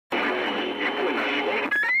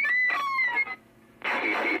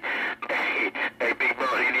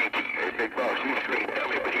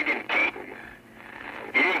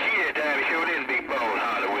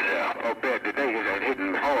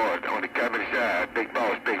Big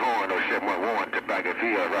Boss, Big Horn, 0711, Tobacco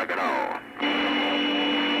Field, rock and roll.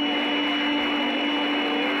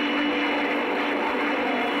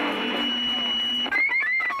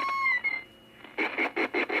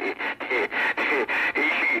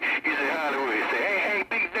 He said, Hollywood, he said, hey,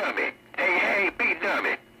 big dummy. Hey, big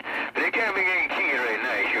dummy. But they tell me you ain't keen right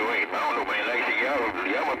now, you ain't. I don't know, man, like I said,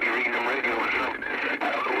 y'all must be reading them radio or something.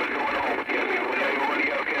 I don't know what's going on with y'all.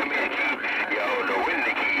 Y'all tell me a key. Y'all know when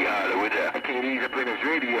the key, Hollywood. I can't ease up in his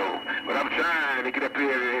radio, but I'm trying to get up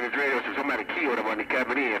here in his radio so somebody killed him when he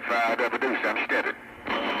coming in, fired up and do something. I'm stepping.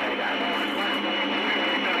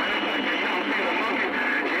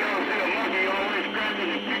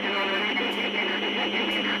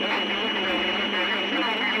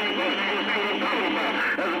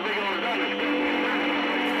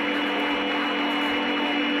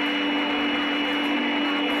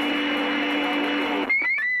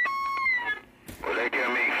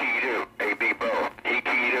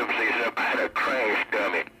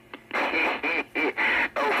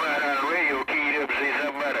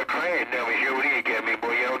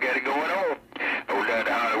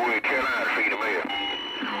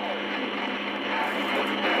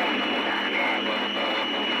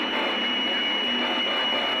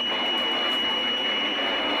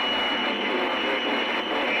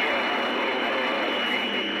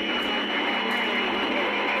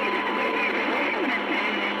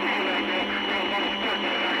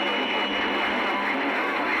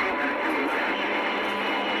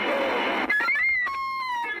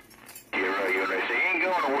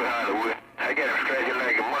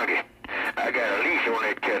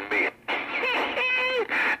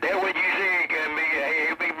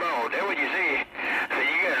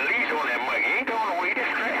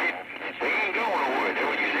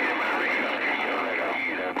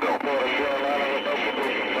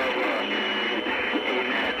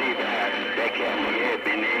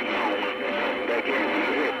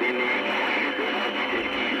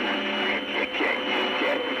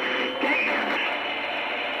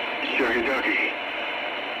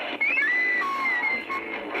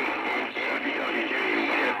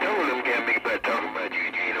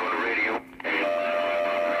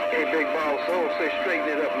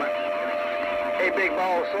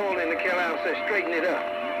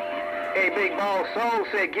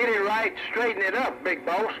 Said, get it right, straighten it up, big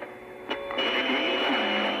boss.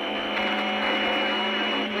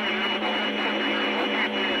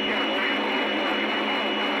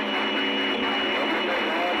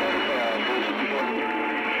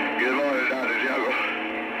 Good morning, Dr. Jekyll.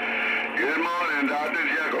 Good morning, Dr.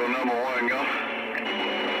 Jekyll, number one, go.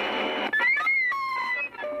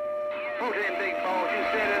 Okay, big boss, you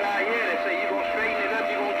said it out here. They say you're going to straighten it up,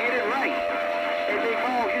 you're going to get it right. Hey, big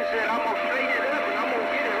boss, you said I'm going to straighten it up.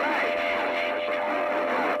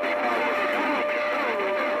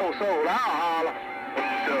 I'll holler.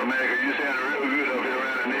 So, man, cause you sounded real good up here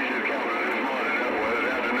around the nation's capital this morning,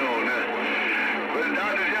 this afternoon. But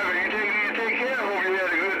Dr. Jekyll, you take care. Hope you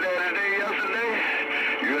had a good day today, yesterday.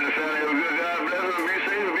 You understand you're good. God bless them. Be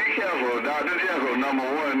safe and be careful. Dr. Jekyll, number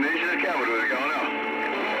one, nation's capital is gone out.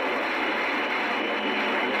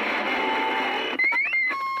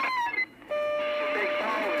 Big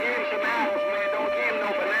Boss, give him some apples, man. Don't give him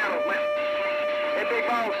no bananas, man. That Big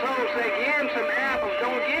Boss Soul say, give him some apples.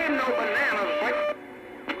 Don't give him no bananas.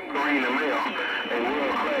 Green the mill, a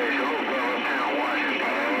world class over uptown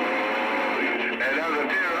Washington. And that was a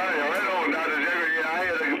tear right on, Dr. Jekyll. Yeah,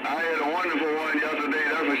 I had a wonderful one yesterday,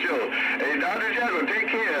 that's for sure. Hey, Dr. Jekyll, take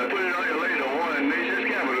care. Put it on your later. One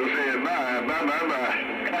nation's capital says bye.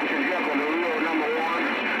 Dr. Jekyll, the real number one.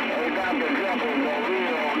 Hey, Dr. Jekyll, the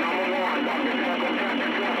real number one. Dr. Jekyll,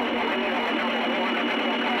 Dr. Jekyll, the real number one.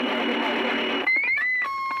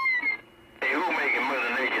 Hey, who making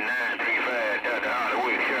Mother Nature 935 Dr.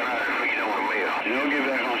 Hollywood? Don't give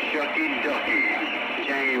that on Shucky Ducky.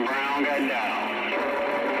 Jane Brown got down.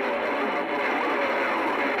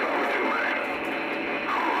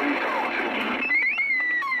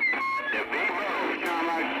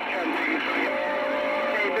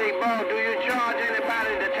 Hey, Big Ball, do you charge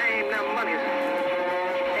anybody to tame them monkeys?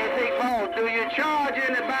 Hey, Big Ball, do you charge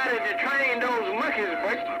anybody to train those monkeys,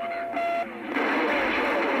 boy?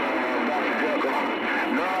 Dr. Jekyll.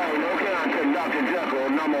 No counter, Dr. Jekyll,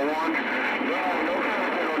 number one. No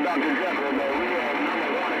counter on Dr. Jekyll, the real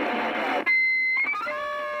number one.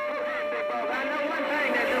 I know one thing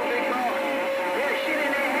they do, Big Ball. There's shit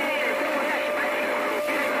in their head and throw it at you, man.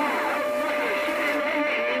 Big Ball, shit in their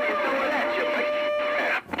head and throw it at you, man.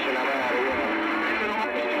 Shit, I'm out of here.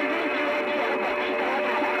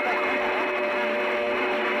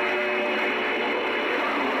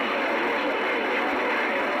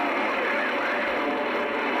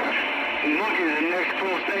 Monkey's the next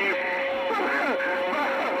close thing.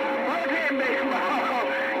 Fuck that big ball.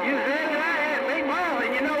 You said that I had big balls,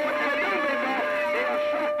 and you know what they do, big ball?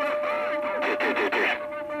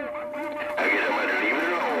 I guess I'm going to leave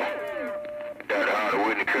it alone. Down to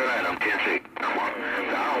Hollywood, North Carolina, I'm 10-6. Come on.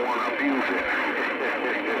 So I don't want to abuse it.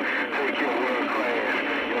 Take your world class,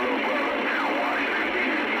 your little brother, now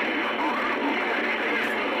Washington,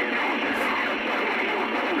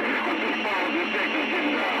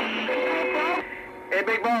 Hey,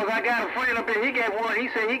 Big Balls, I got a friend up here. He got one. He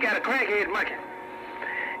said he got a crackhead monkey.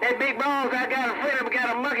 Hey, Big Balls, I got a friend up here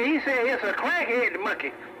got a monkey. He said it's a crackhead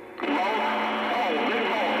monkey.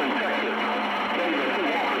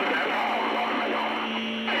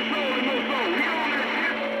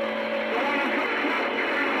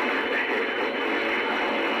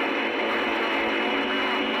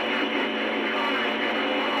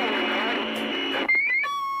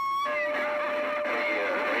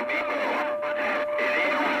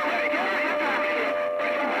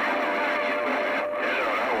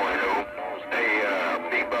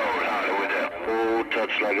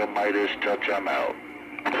 Like a Midas touch, I'm out.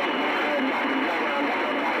 The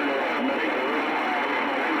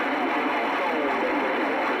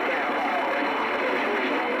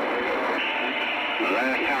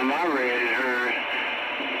last time I read it, heard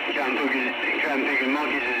cotton picking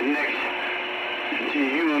monkeys is next to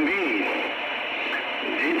human beings.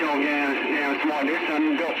 They don't damn smart. This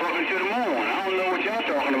son go fucking to the moon. I don't know what y'all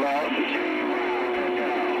talking about.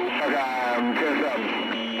 Okay, tell something.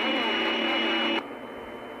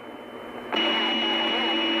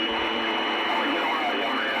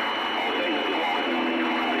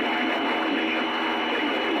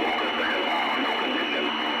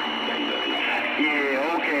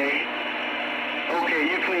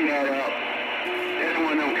 Clean that up. That's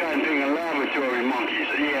one of them cotton picking laboratory monkeys.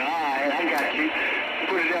 Yeah, all right, I got you.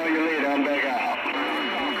 Put it down your lid, I'm back out.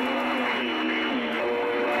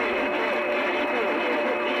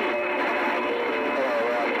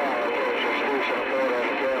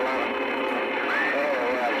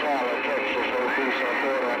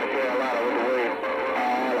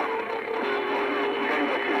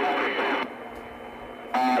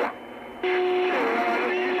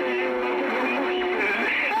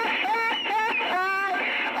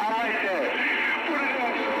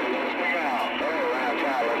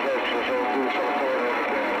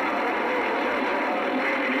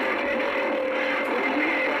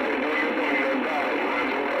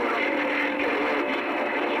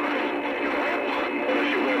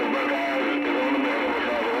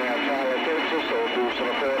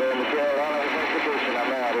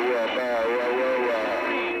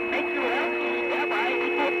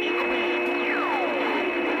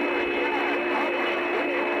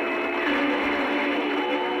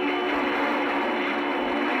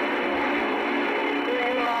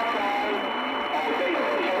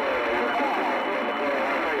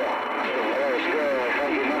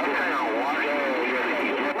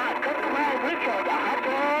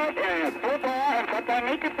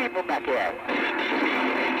 Native people back here.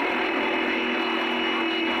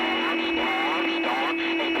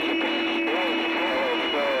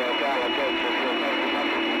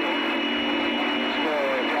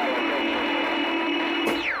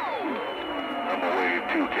 I'm a wave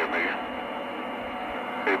 2, Timmy.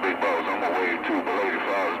 Hey, Big Balls, I'm a wave 2, but Lady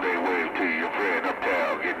Father's Day wave 2. Your friend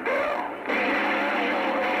uptown getting down.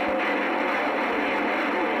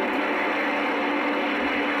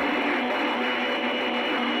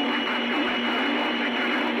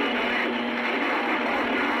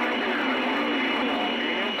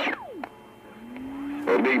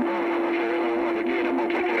 Big Balls, again, I'm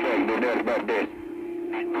gonna take it back, no doubt about that.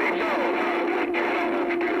 Big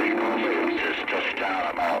Balls, just touchdown,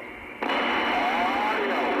 I'm out.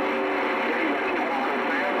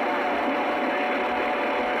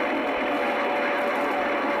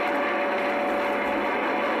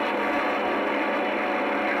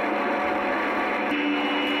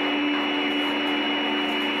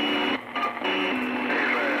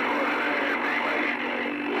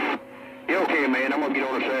 Okay, man, I'm gonna get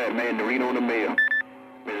on the side, man, to read on the mail.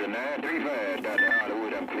 It's a 935 down to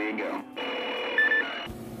Hollywood, I'm clean go.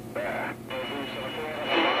 Bye.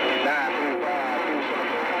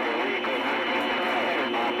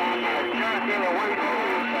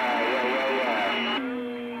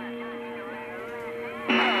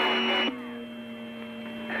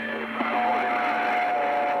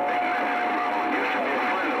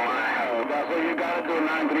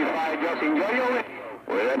 935, just enjoy your way.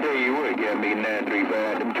 Well, I tell you what, got me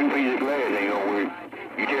 935. Them 2 pieces of glass ain't gonna work.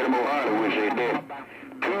 You tell them old Hollywood said that.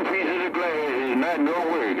 2 pieces of glass is not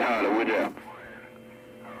gonna work, Hollywood out.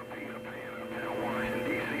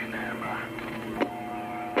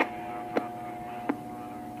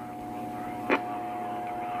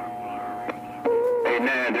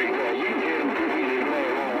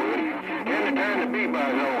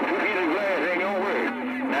 box on. 2 pieces of glass ain't gonna work.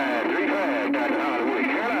 935 Dr. Hollywood,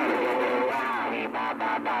 Carolina.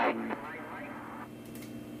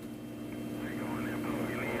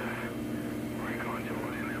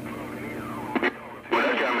 Well,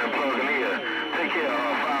 that got me plugging in. Take care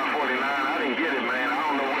of 549. I didn't get it, man. I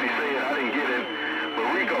don't know what he said. I didn't get it. But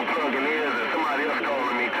Rico plugging in and somebody else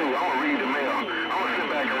calling me too. I'm gonna read the mail. I'm gonna sit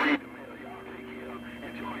back and read.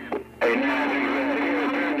 Hey,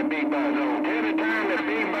 935, turn the big box on. Tell me turn the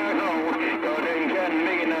big box on. Cause they cat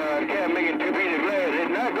making 2 pieces of glass.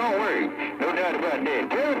 It's not gonna work. No doubt about that.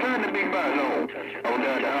 Tell me turn the big box on. On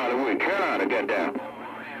down to Hollywood, Carolina, got down.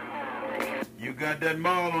 You got that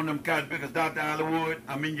mall on them cotton pickers, Dr. Hollywood.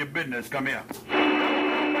 I'm in your business. Come here.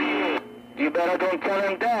 You better don't tell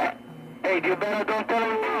him that. Hey, you better don't tell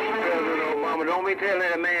him that. President Obama, don't be telling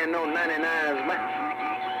that man no 99s, man.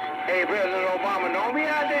 Hey, President Obama, don't be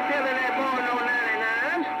out there telling that boy no 99s.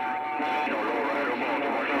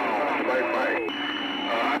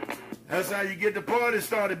 That's how you get the party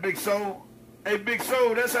started, Big Soul. Hey, Big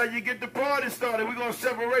Soul, that's how you get the party started. We're going to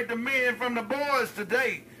separate the men from the boys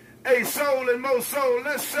today. Hey, Soul and Mo Soul,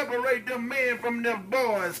 let's separate them men from them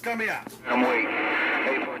boys. Come here. I'm waiting.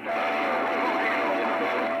 Hey, we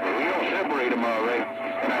don't separate them already.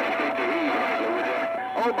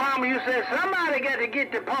 Obama, you said somebody got to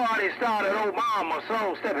get the party started. Obama,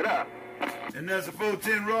 so step it up. And that's a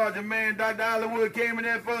 410 Roger, man. Dr. Hollywood came in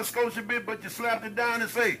there for a Scotia bit, but you slapped it down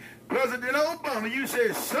and say, President Obama, you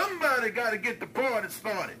said somebody got to get the party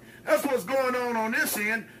started. That's what's going on this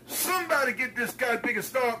end. Somebody get this guy big a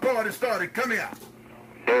party started. Come here.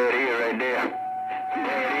 There it is right there. There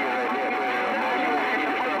it is right there.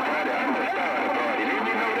 Did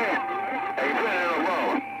you know that? Hey, President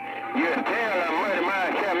Obama, you tell that money man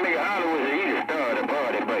can't make Hollywood to either start a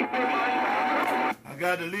party, but I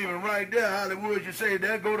got to leave him right there, Hollywood. You say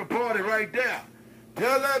there go the party right there.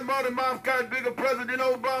 Tell that money mouth cotton bigger President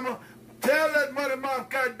Obama. Tell that money mouth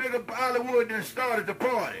cotton bigger Hollywood then started the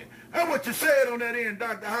party. That's what you said on that end,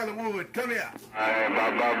 Dr. Hollywood. Come here. All right,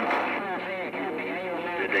 Bob.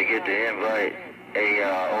 Did they get the invite? Hey,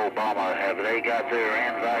 Obama, have they got their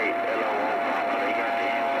invite? Hello, Obama, they got the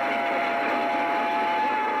invite.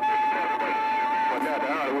 Well,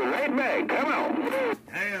 Dr. Hollywood, right back. Come on.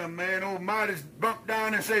 Damn, man. Old Midas bumped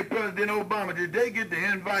down and say, President Obama, did they get the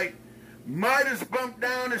invite? Midas bumped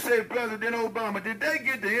down and say, President Obama, did they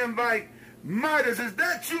get the invite? Midas, is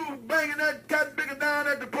that you banging that cotton picker down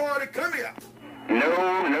at the party? Come here. No.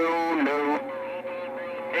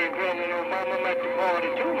 Hey, President Obama, I'm at the party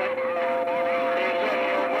too, man. Hey,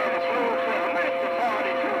 President Obama, I'm at the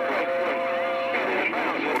party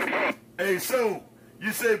too, Hey, so,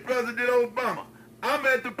 you say, President Obama, I'm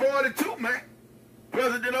at the party too, man.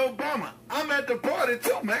 President Obama, I'm at the party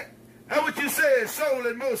too, man. That's what you said, Soul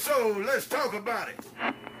and Mo Soul. Let's talk about it.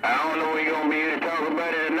 I don't know if you're going to be here to talk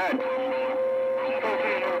about it or not.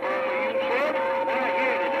 President Obama, you said it. I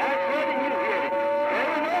hear it. I said it, you hear it.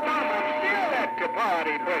 President Obama, I'm still at the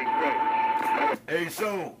party, break. Hey,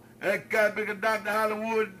 so, that guy bigger Dr.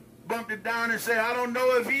 Hollywood bumped it down and said, I don't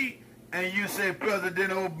know if he, and you said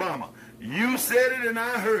President Obama. You said it and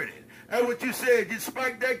I heard it. That's what you said. You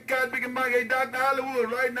spiked that cotton bigger mic. Hey, Dr.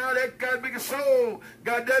 Hollywood, right now that cotton bigger Soul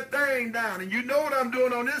got that thing down. And you know what I'm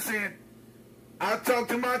doing on this end. I talked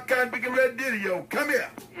to my cotton bigger Red Didio. Come here.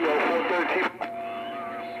 Yo,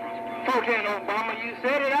 413 Obama, you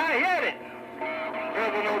said it, I heard it.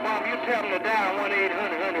 President Obama, you tell them to dial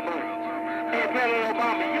 1-800-100-money. Hey, President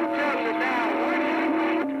Obama, you tell them to dial 1-800-100.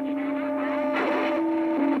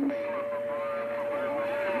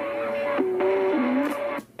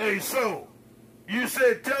 Hey, so, you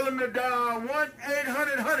said tell them to dial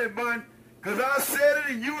 1-800-100-bun, because I said it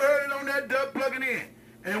and you heard it on that dub plugging in.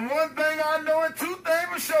 And one thing I know and two things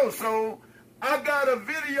for sure, so I got a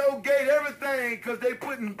video gate everything because they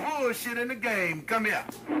putting bullshit in the game. Come here.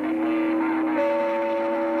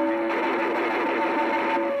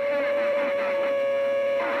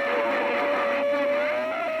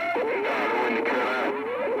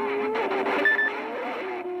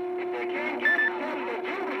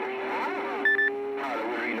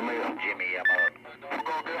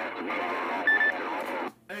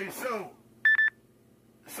 Hey, so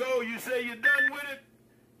you say you're done with it?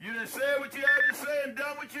 You done said what you had to say and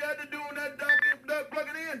done what you had to do on that duck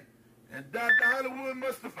plugging in? And Dr. Hollywood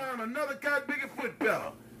must have found another cat bigger foot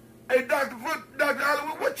pedal. Hey, Dr.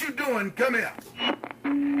 Hollywood, what you doing? Come here.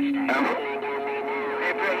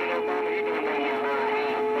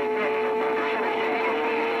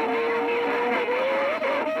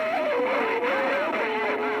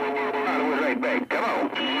 Right back. Come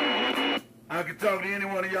on. I could talk to any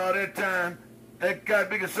one of y'all that time. That guy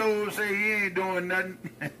big as soul say he ain't doing nothing.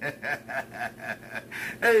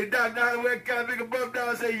 Hey, Dr. Hollywood, that guy big as bump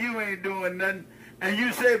down say you ain't doing nothing. And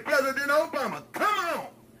you say President Obama, come on.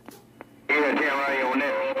 Yeah, damn right on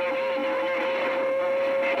that.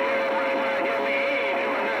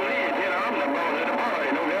 I'm the boss of the party,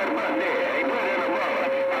 no doubt about that. Hey, President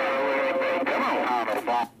Obama. Come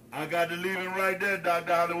on. I got to leave him right there,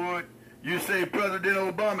 Dr. Hollywood. You say President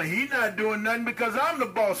Obama, he not doing nothing because I'm the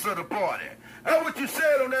boss of the party. That's what you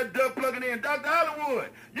said on that duck plugging in. Dr.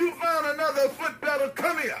 Hollywood, you found another foot pedal.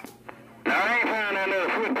 Come here. Now, I ain't found another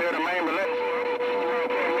foot pedal, man, but let's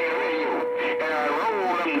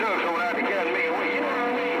roll them ducks over out the cat me away. You know what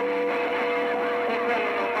I mean?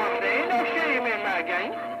 There ain't no shame in my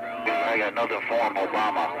game. I got nothing for him,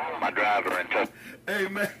 Obama, my driver in touch. Hey,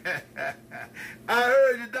 man, I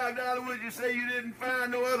heard you, Dr. Hollywood, you say you didn't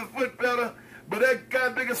find no other foot pedal, but that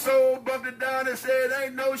cotton picking soul bumped it down and said,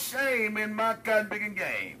 ain't no shame in my cotton picking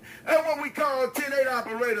game. That's what we call 10-8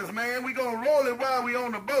 operators, man. We gonna roll it while we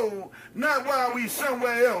on the bowl, not while we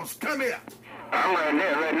somewhere else. Come here. I'm right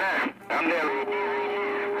there right now. I'm there.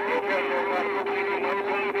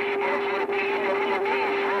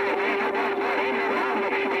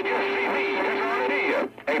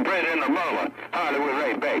 Hey, President Obama, Hollywood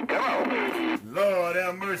right back. Come on. Lord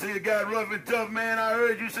have mercy, it got rough and tough, man. I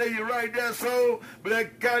heard you say you're right there, soul, but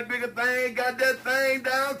that cotton bigger thing got that thing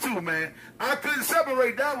down too, man. I couldn't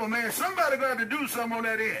separate that one, man. Somebody gonna have to do something on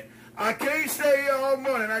that end. I can't stay here all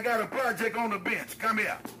morning. I got a project on the bench. Come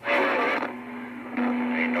here.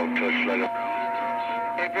 Ain't no touch like it.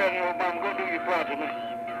 Hey, President Obama, go do your project, man.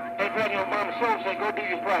 Hey, President Obama, soul say go do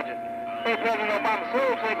your project. Hey, President Obama,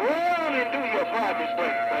 soul say go on and do your project,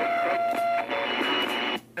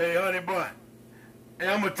 Hey, honey bun. Hey,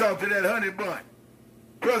 I'm going to talk to that honey bun.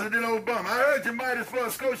 President Obama, I heard you might as well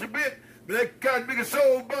Scotia bit, but that cotton bigger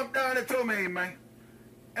soul bumped down and told me,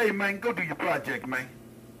 hey, man, go do your project, man.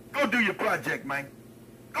 Go do your project, man.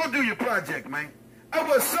 Go do your project, man. That's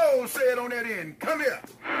what soul said on that end. Come here.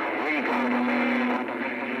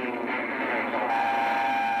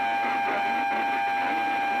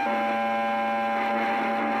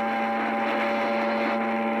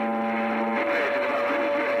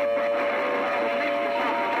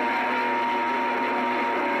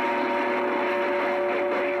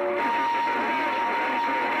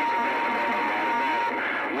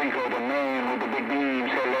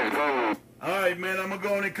 Man, I'm going to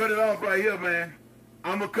go on and cut it off right here, man.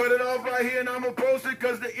 I'm going to cut it off right here and I'm going to post it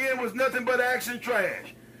because the end was nothing but action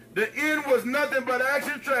trash. The end was nothing but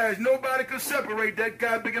action trash. Nobody could separate that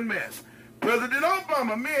goddamn mess. President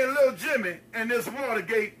Obama, me and Lil Jimmy and this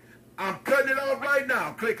Watergate, I'm cutting it off right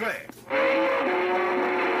now. Click, clack.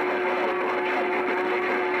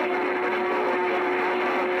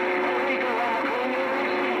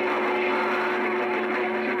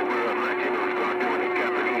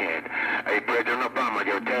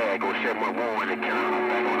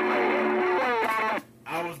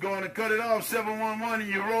 I was going to cut it off 711 and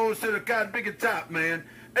you rose to the cotton picket top, man.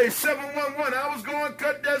 Hey, 711, I was going to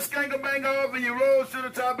cut that skanker bang off and you rose to the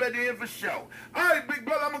top at the end for sure. All right, big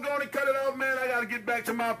brother, I'm going to cut it off, man. I got to get back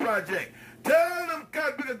to my project. Tell them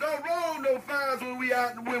cotton pickers don't roll no fines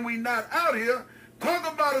when we not out here.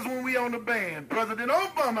 Talk about us when we on the band. President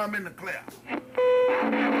Obama, I'm in the clear.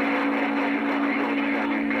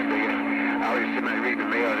 I was sitting there reading the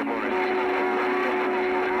mail this morning.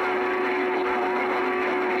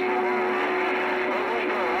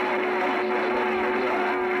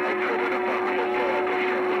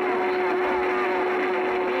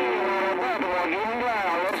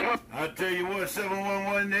 I tell you what,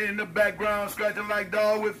 711, they in the background scratching like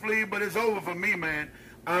dog with flea, but it's over for me, man.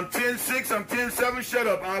 I'm 10-6, I'm 10-7, shut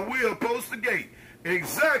up. I will post the gate.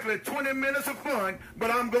 Exactly 20 minutes of fun,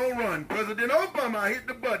 but I'm going to run. President Obama, I hit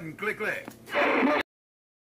the button. Click, click.